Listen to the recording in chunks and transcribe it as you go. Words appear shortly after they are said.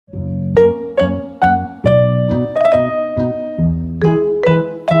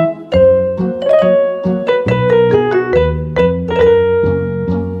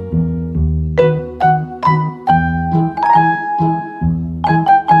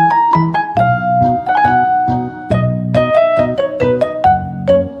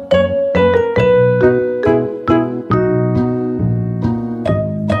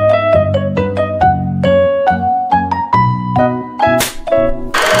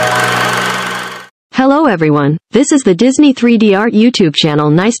everyone, this is the Disney 3D Art YouTube channel.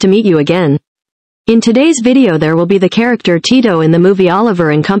 Nice to meet you again. In today's video there will be the character Tito in the movie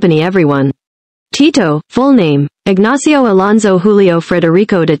Oliver and Company. Everyone. Tito, full name, Ignacio Alonso Julio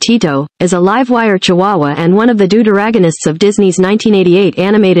Frederico de Tito, is a live-wire Chihuahua and one of the deuteragonists of Disney's 1988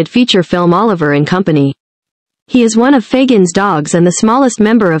 animated feature film Oliver and Company. He is one of Fagin's dogs and the smallest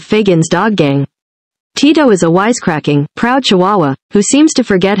member of Fagin's dog gang. Tito is a wisecracking, proud Chihuahua, who seems to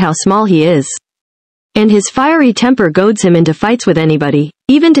forget how small he is. And his fiery temper goads him into fights with anybody,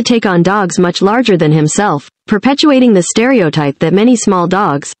 even to take on dogs much larger than himself, perpetuating the stereotype that many small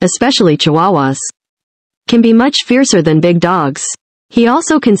dogs, especially Chihuahuas, can be much fiercer than big dogs. He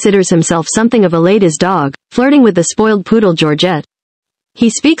also considers himself something of a ladies' dog, flirting with the spoiled poodle Georgette. He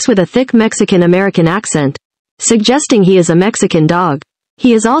speaks with a thick Mexican-American accent, suggesting he is a Mexican dog.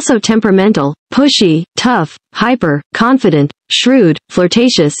 He is also temperamental, pushy, tough, hyper, confident, shrewd,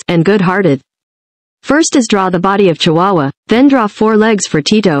 flirtatious, and good-hearted. First is draw the body of Chihuahua, then draw 4 legs for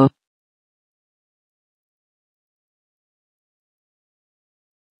Tito.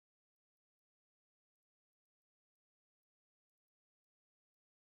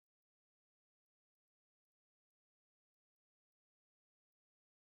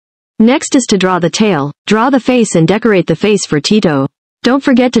 Next is to draw the tail, draw the face and decorate the face for Tito. Don't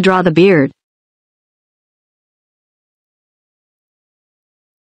forget to draw the beard.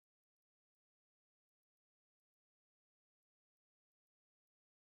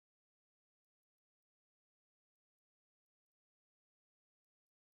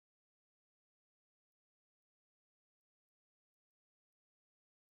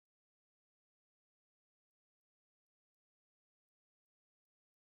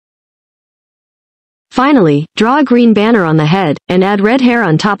 Finally, draw a green banner on the head, and add red hair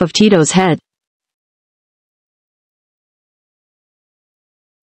on top of Tito's head.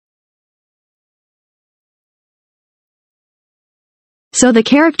 So the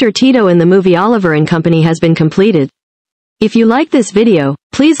character Tito in the movie Oliver and Company has been completed. If you like this video,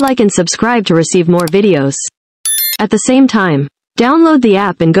 please like and subscribe to receive more videos. At the same time, download the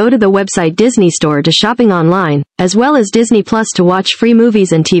app and go to the website DisneyStore to shopping online, as well as Disney Plus to watch free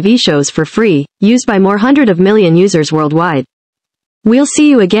movies and TV shows for free, used by more hundred of million users worldwide. We'll see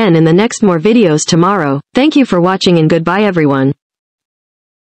you again in the next more videos tomorrow. Thank you for watching and goodbye everyone.